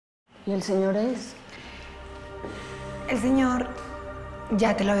¿Y el señor es? El señor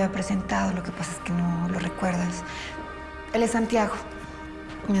ya te lo había presentado, lo que pasa es que no lo recuerdas. Él es Santiago,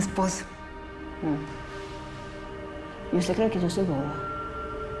 mi esposo. ¿Y usted cree que yo soy boba?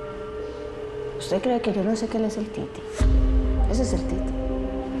 ¿Usted cree que yo no sé que él es el Titi? Ese es el Titi.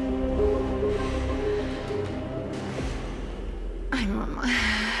 Ay, mamá,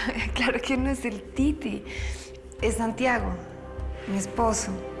 claro que no es el Titi. Es Santiago, mi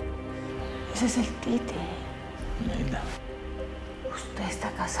esposo. Ese es el Titi. Leila. Usted está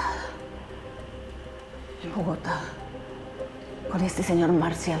casada en Bogotá con este señor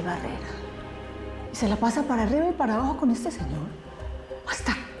Marcial Barrera. Y se la pasa para arriba y para abajo con este señor.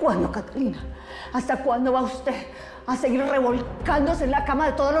 ¿Hasta cuándo, Catalina? ¿Hasta cuándo va usted a seguir revolcándose en la cama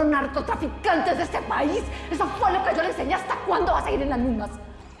de todos los narcotraficantes de este país? Eso fue lo que yo le enseñé. ¿Hasta cuándo va a seguir en las mismas?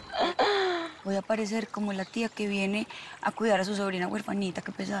 Voy a parecer como la tía que viene a cuidar a su sobrina huerfanita,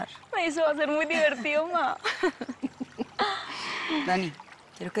 qué pesar. Eso va a ser muy divertido, ma. Dani,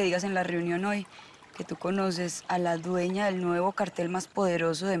 quiero que digas en la reunión hoy que tú conoces a la dueña del nuevo cartel más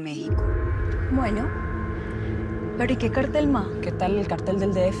poderoso de México. Bueno, pero ¿y qué cartel, ma? ¿Qué tal el cartel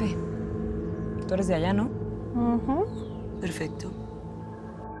del DF? Tú eres de allá, ¿no? Perfecto.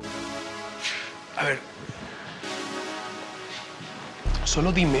 A ver.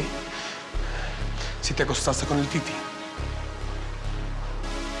 Solo dime si te acostaste con el Titi.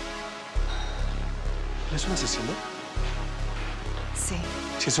 ¿Él es un asesino? Sí.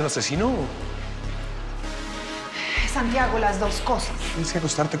 Si es un asesino, Santiago, las dos cosas. ¿tienes que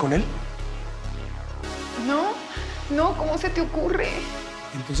acostarte con él? No, ¿cómo se te ocurre?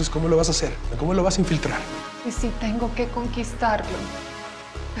 Entonces, ¿cómo lo vas a hacer? ¿Cómo lo vas a infiltrar? Pues sí tengo que conquistarlo,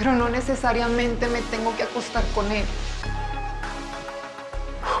 pero no necesariamente me tengo que acostar con él.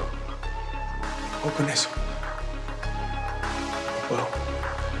 O con eso. No puedo.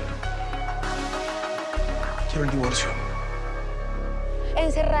 Quiero el divorcio.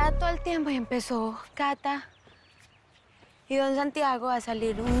 Encerrada todo el tiempo y empezó Cata y don Santiago a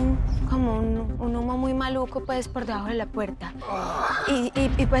salir como un humo muy maluco pues por debajo de la puerta. Y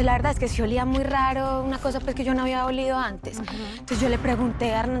pues la verdad es que sí olía muy raro, una cosa pues que yo no había olido antes. Entonces yo le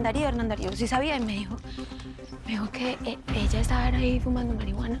pregunté a Hernán Darío sí sabía y me dijo que ella estaba ahí fumando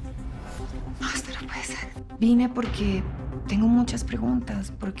marihuana. No, esto no puede ser. Vine porque tengo muchas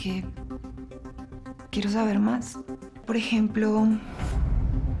preguntas, porque quiero saber más. Por ejemplo,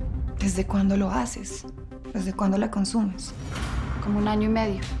 ¿desde cuándo lo haces? ¿Desde cuándo la consumes? Como 1 año y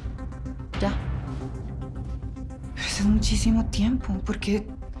medio. Ya. Pero eso es muchísimo tiempo. ¿Por qué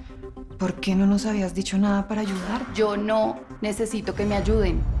no nos habías dicho nada para ayudar? Yo no necesito que me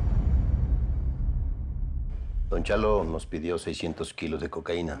ayuden. Don Chalo nos pidió 600 kilos de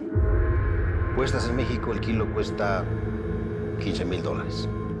cocaína. Puestas en México, el kilo cuesta $15,000.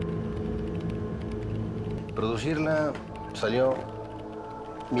 Producirla salió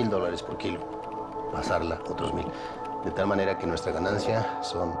 $1,000 por kilo. Pasarla, otros 1,000. De tal manera que nuestra ganancia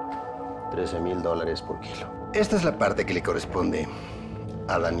son $13,000 por kilo. Esta es la parte que le corresponde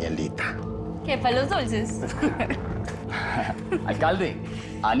a Danielita. ¿Qué para los dulces? Alcalde,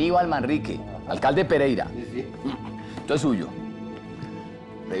 Aníbal Manrique, alcalde Pereira. Sí. Esto es suyo.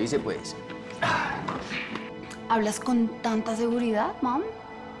 Revise, pues. ¿Hablas con tanta seguridad, mam?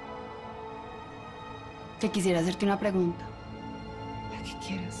 Que quisiera hacerte una pregunta. La que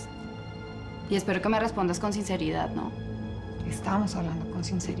quieras. Y espero que me respondas con sinceridad, ¿no? Estábamos hablando con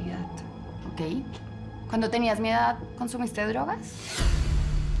sinceridad. ¿Ok? Cuando tenías mi edad, ¿consumiste drogas?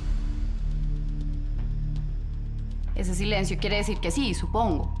 Ese silencio quiere decir que sí,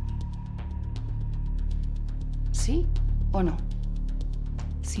 supongo. ¿Sí o no?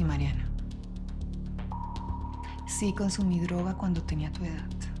 Sí, Mariana. Sí consumí droga cuando tenía tu edad.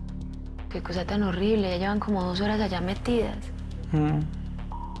 Qué cosa tan horrible. Ya llevan como 2 horas allá metidas.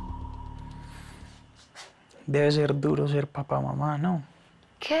 Debe ser duro ser papá o mamá, ¿no?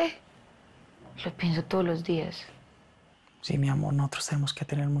 ¿Qué? Lo pienso todos los días. Sí, mi amor, nosotros tenemos que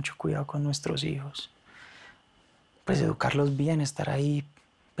tener mucho cuidado con nuestros hijos. Pues educarlos bien, estar ahí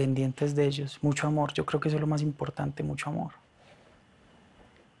pendientes de ellos. Mucho amor, yo creo que eso es lo más importante, mucho amor.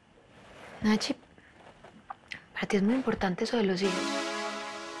 Nachi, para ti es muy importante eso de los hijos.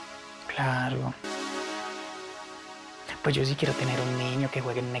 Claro. Pues yo sí quiero tener un niño que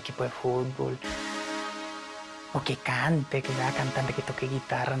juegue en un equipo de fútbol. O que cante, que sea cantante, que toque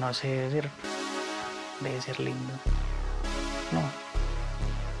guitarra, no sé, debe ser lindo. No.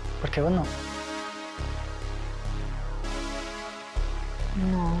 ¿Por qué vos no?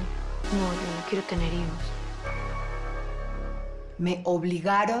 No, yo no quiero tener hijos. Me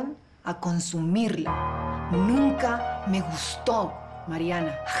obligaron a consumirla. Nunca me gustó.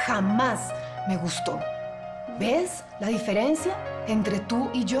 Mariana, jamás me gustó. ¿Ves la diferencia entre tú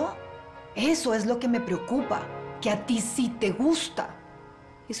y yo? Eso es lo que me preocupa, que a ti sí te gusta.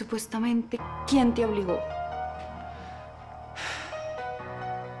 Y supuestamente, ¿quién te obligó?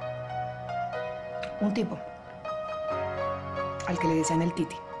 Un tipo al que le decían el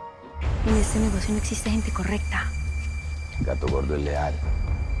Titi. En este negocio no existe gente correcta. Gato gordo es leal.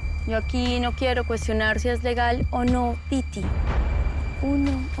 Yo aquí no quiero cuestionar si es legal o no, Titi.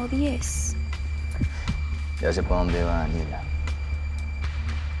 1 o 10. Ya sé por dónde va, Daniela.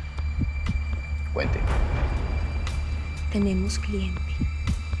 Cuente. Tenemos cliente.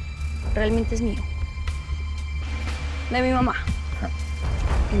 Realmente es mío. De mi mamá.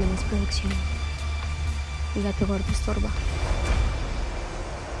 Tenemos producción. El gato gordo estorba.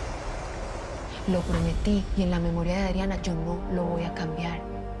 Lo prometí y en la memoria de Adriana yo no lo voy a cambiar.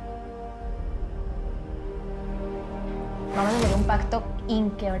 Vamos a hacer un pacto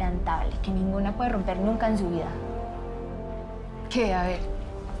inquebrantable que ninguna puede romper nunca en su vida. ¿Qué? A ver.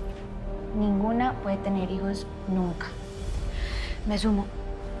 Ninguna puede tener hijos nunca. Me sumo.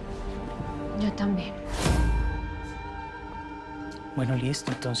 Yo también. Bueno,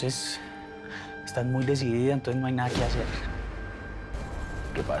 listo, entonces estás muy decidida, entonces no hay nada que hacer.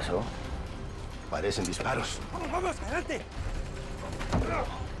 ¿Qué pasó? Parecen disparos. ¡Vamos, vamos, adelante!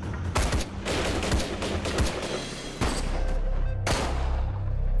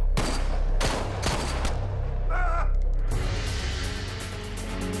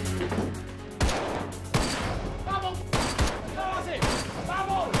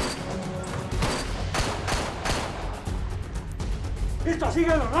 ¡Listo,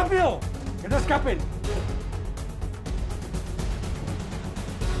 síguelo, rápido! ¡Que no escapen!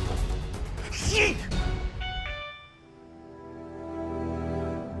 ¡Sí!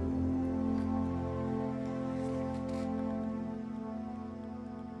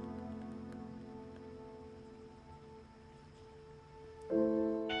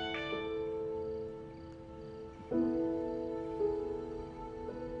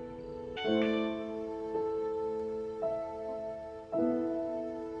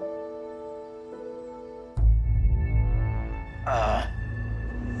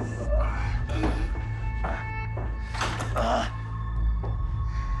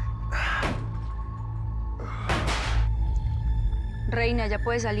 Reina, ya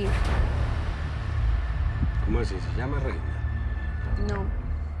puede salir. ¿Cómo así? ¿Se llama Reina? No.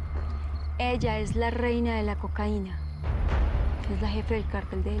 Ella es la reina de la cocaína. Es la jefe del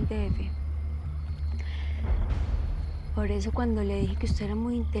cartel del DF. Por eso cuando le dije que usted era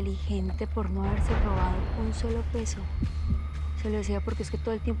muy inteligente por no haberse robado un solo peso, se lo decía porque es que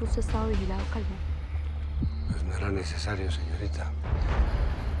todo el tiempo usted estaba vigilado, Calvo. Pues no era necesario, señorita.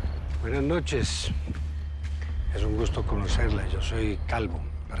 Buenas noches. Es un gusto conocerla. Yo soy Calvo,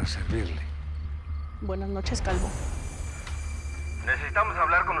 para servirle. Buenas noches, Calvo. Necesitamos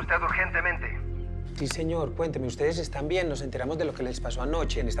hablar con usted urgentemente. Sí, señor. Cuénteme, ¿ustedes están bien? Nos enteramos de lo que les pasó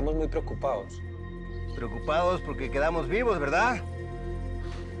anoche. Estamos muy preocupados. Preocupados porque quedamos vivos, ¿verdad?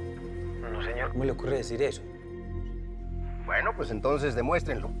 No, señor. ¿Cómo le ocurre decir eso? Bueno, pues entonces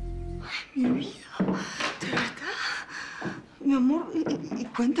demuéstrenlo. Mi vida, ¿de verdad? Mi amor, y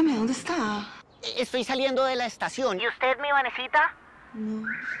cuéntame, ¿dónde está? Estoy saliendo de la estación. ¿Y usted, mi Vanesita? No,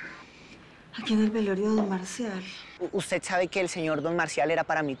 aquí en el velorio de don Marcial. Usted sabe que el señor don Marcial era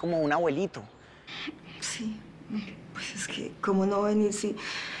para mí como un abuelito. Sí, pues es que, ¿cómo no venir si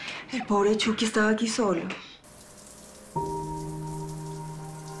el pobre Chucky estaba aquí solo?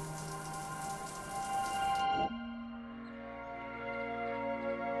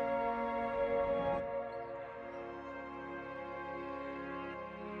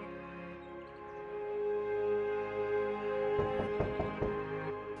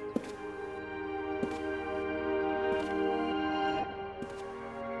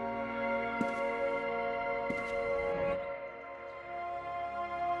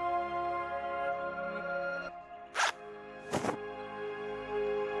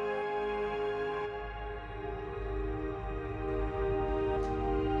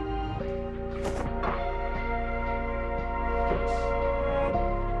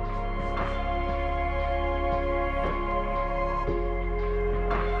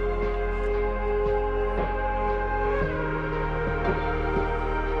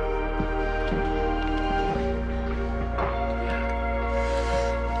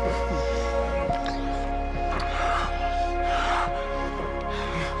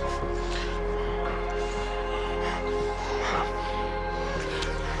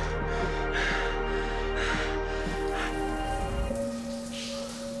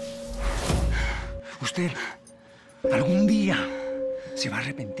 se va a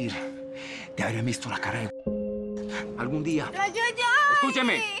arrepentir de haberme visto la cara de... Algún día...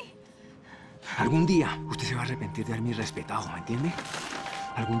 ¡Escúcheme! Algún día usted se va a arrepentir de haberme respetado, ¿me entiende?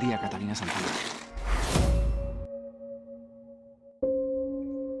 Algún día, Catalina Santiago.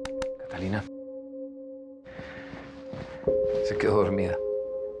 Catalina. Se quedó dormida.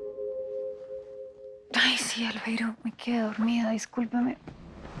 Ay, sí, Albeiro, me quedé dormida, discúlpame.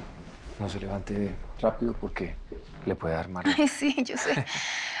 No se levante rápido porque le puede dar mareo. Ay, sí, yo sé.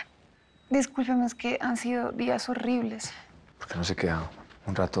 Discúlpeme, es que han sido días horribles. ¿Por qué no se queda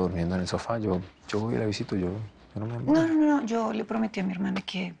un rato durmiendo en el sofá? Yo voy y la visito, yo no me... No, yo le prometí a mi hermana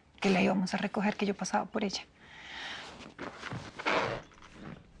que la íbamos a recoger, que yo pasaba por ella.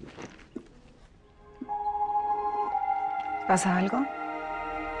 ¿Pasa algo?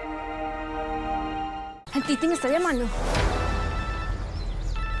 El Titi me está llamando.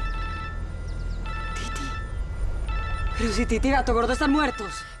 Pero si Titi y Gato Gordo están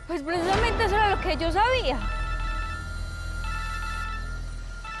muertos. Pues precisamente eso era lo que yo sabía.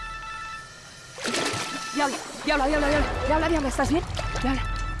 Diabla, ¿estás bien? Diabla.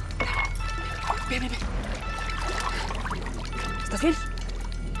 Ven. ¿Estás bien?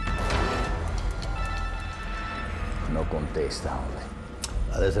 No contesta, hombre.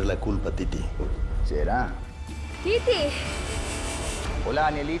 Ha de ser la culpa, Titi. ¿Será? Titi. Hola,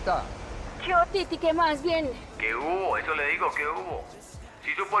 Danielita. ¿Qué hubo, Titi? ¿Qué más? Bien. ¿Qué hubo? Eso le digo, ¿qué hubo?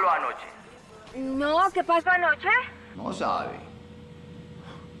 ¿Sí supo lo anoche? No, ¿qué pasó anoche? No sabe.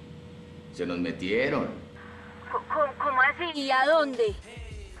 Se nos metieron. ¿Cómo así? ¿Y a dónde?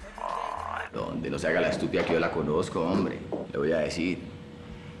 ¿Dónde? No se haga la estúpida que yo la conozco, hombre. Le voy a decir.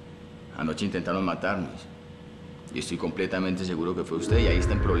 Anoche intentaron matarnos. Y estoy completamente seguro que fue usted y ahí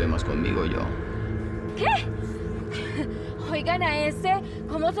está en problemas conmigo yo. ¿Qué? Oigan a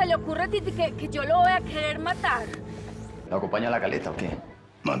 ¿cómo se le ocurre, Titi, que yo lo voy a querer matar? ¿Lo acompaña a la caleta o qué?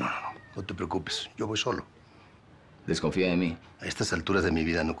 No te preocupes, yo voy solo. ¿Desconfía de mí? A estas alturas de mi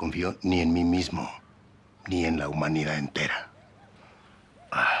vida no confío ni en mí mismo, ni en la humanidad entera.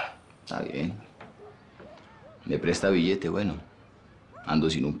 Está bien. ¿Me presta billete? Bueno, ando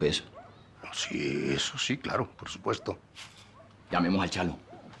sin un peso. Sí, eso sí, claro, por supuesto. Llamemos al Chalo.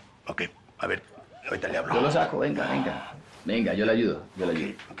 Ok, a ver, ahorita le hablo. Yo lo saco, venga. Venga, yo le ayudo,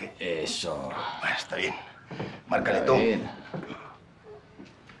 Ok. Eso. Bueno, está bien. Márcale tú.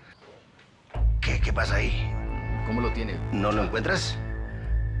 ¿Qué pasa ahí? ¿Cómo lo tiene? ¿No lo encuentras?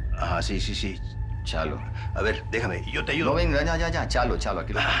 Ah, sí. Chalo. A ver, déjame, yo te ayudo. No, venga, ya. Chalo,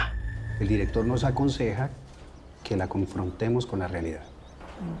 aquí lo tengo. El director nos aconseja que la confrontemos con la realidad.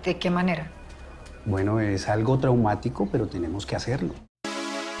 ¿De qué manera? Bueno, es algo traumático, pero tenemos que hacerlo.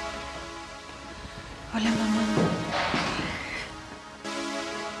 Hola, mamá.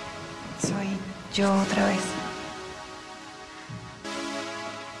 Soy yo otra vez.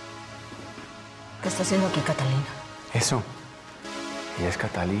 ¿Qué está haciendo aquí Catalina? Eso. Ella es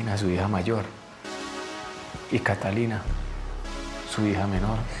Catalina, su hija mayor. Y Catalina, su hija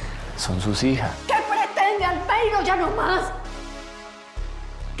menor, son sus hijas. ¿Qué pretende, Albeiro? Ya no más.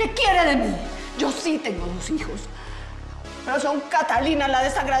 ¿Qué quiere de mí? Yo sí tengo 2 hijos. Pero son Catalina, la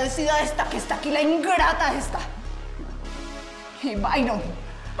desagradecida esta, que está aquí, la ingrata esta. Y Byron.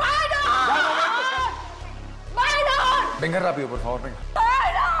 Venga rápido, por favor, venga.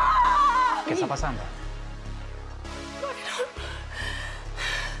 ¿Qué está pasando?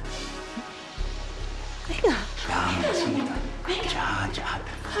 Venga. Mamacita. Ya.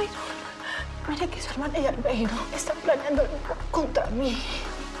 Ay, no. Mira que su hermana y Albeiro están planeando contra mí.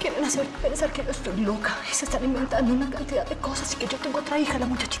 Quieren hacer pensar que yo estoy loca. Y se están inventando una cantidad de cosas y que yo tengo otra hija, la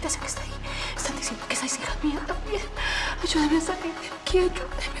muchachita esa que está ahí. Están diciendo que esa es hija mía también. Ayúdame a salir de aquí,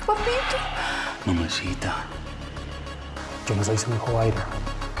 ayúdame, papito. Mamacita. Yo no soy su hijo,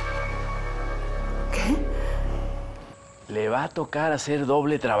 Byron. ¿Qué? Le va a tocar hacer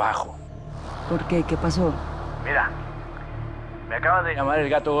doble trabajo. ¿Por qué? ¿Qué pasó? Mira, me acaban de llamar el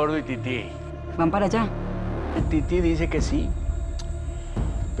Gato Gordo y Titi. ¿Van para allá? El Titi dice que sí,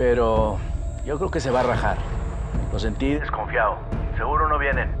 pero yo creo que se va a rajar. Lo sentí desconfiado. Seguro no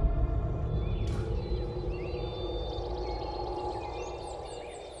vienen.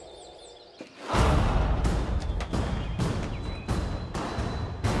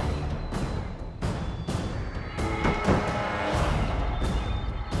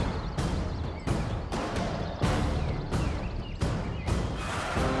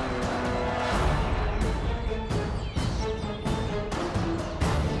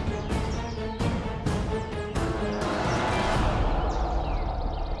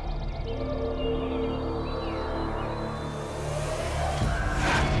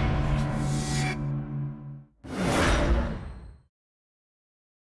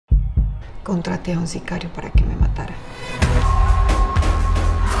 contraté a un sicario para que me matara.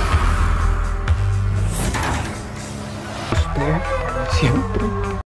 Usted siempre